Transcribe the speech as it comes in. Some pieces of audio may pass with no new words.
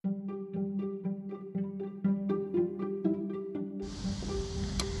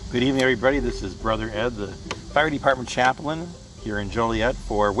Good evening, everybody. This is Brother Ed, the Fire Department Chaplain here in Joliet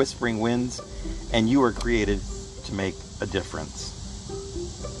for Whispering Winds, and you were created to make a difference.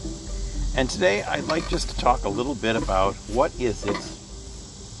 And today I'd like just to talk a little bit about what is it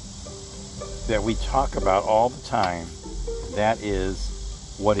that we talk about all the time. That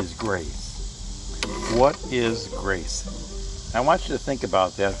is, what is grace? What is grace? I want you to think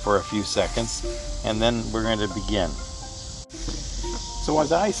about that for a few seconds, and then we're going to begin. So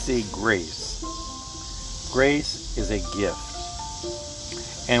as I see grace is a gift.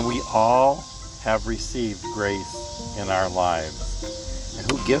 And we all have received grace in our lives. And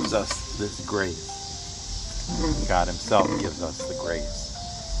who gives us this grace? God Himself gives us the grace.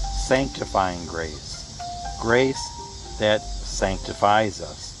 Sanctifying grace. Grace that sanctifies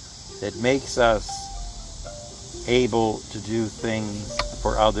us. That makes us able to do things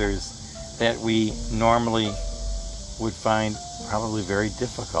for others that we normally would find probably very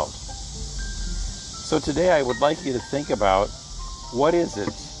difficult. So today I would like you to think about, what is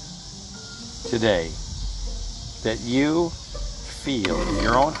it today that you feel in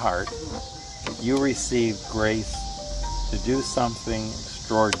your own heart you received grace to do something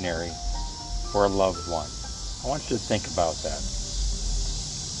extraordinary for a loved one? I want you to think about that.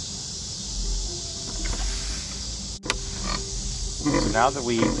 So now that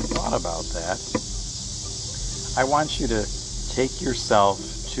we've thought about that, I want you to take yourself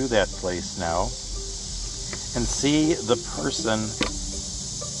to that place now and see the person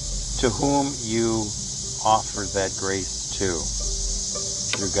to whom you offered that grace to,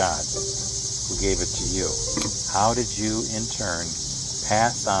 through God, who gave it to you. How did you, in turn,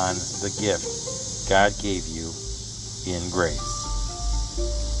 pass on the gift God gave you in grace?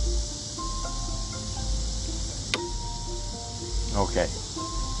 Okay,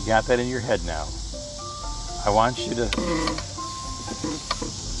 you got that in your head now. I want you to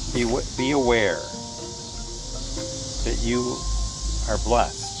be aware that you are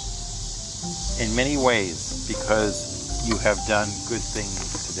blessed in many ways because you have done good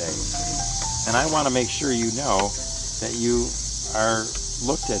things today. And I want to make sure you know that you are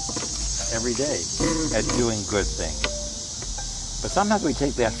looked at every day at doing good things. But sometimes we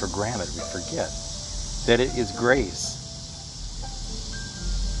take that for granted. We forget that it is grace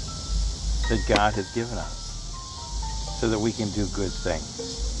that God has given us so that we can do good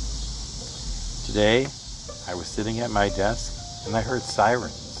things. Today, I was sitting at my desk and I heard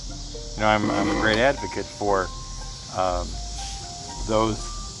sirens. You know, I'm a great advocate for those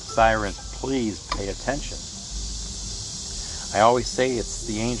sirens. Please pay attention. I always say it's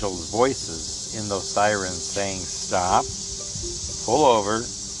the angels' voices in those sirens saying, stop, pull over,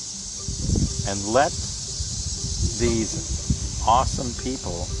 and let these awesome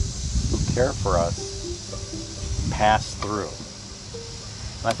people who care for us pass through.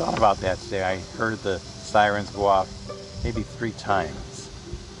 And I thought about that today. I heard the sirens go off maybe 3 times.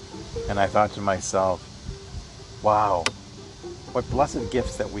 And I thought to myself, wow, what blessed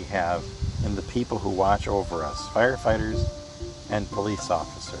gifts that we have in the people who watch over us, firefighters and police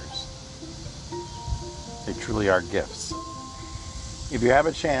officers. They truly are gifts. If you have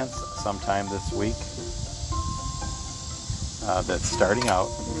a chance sometime this week that's starting out,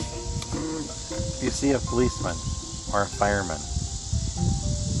 if you see a policeman or a fireman,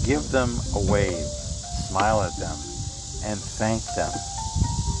 give them a wave, smile at them, and thank them.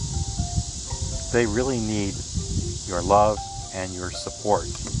 They really need your love and your support.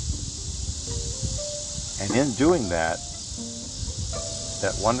 And in doing that,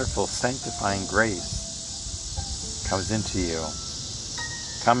 that wonderful sanctifying grace comes into you,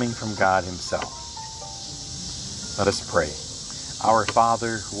 coming from God Himself. Let us pray. Our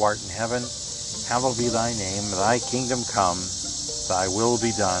Father, who art in heaven, hallowed be thy name. Thy kingdom come, thy will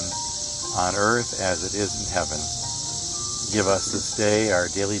be done, on earth as it is in heaven. Give us this day our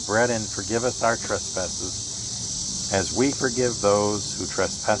daily bread, and forgive us our trespasses, as we forgive those who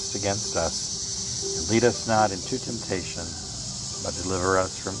trespass against us. And lead us not into temptation, but deliver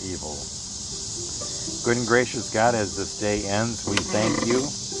us from evil. Good and gracious God, as this day ends, we thank you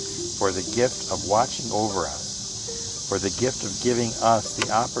for the gift of watching over us, for the gift of giving us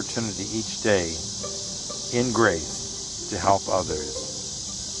the opportunity each day in grace to help others.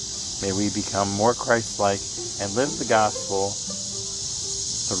 May we become more Christ-like and live the gospel,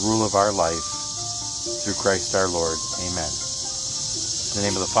 the rule of our life, through Christ our Lord. Amen. In the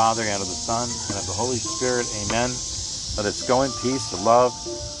name of the Father, and of the Son, and of the Holy Spirit. Amen. Let us go in peace to love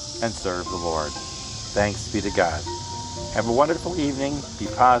and serve the Lord. Thanks be to God. Have a wonderful evening. Be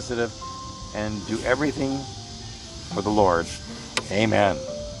positive and do everything for the Lord. Amen.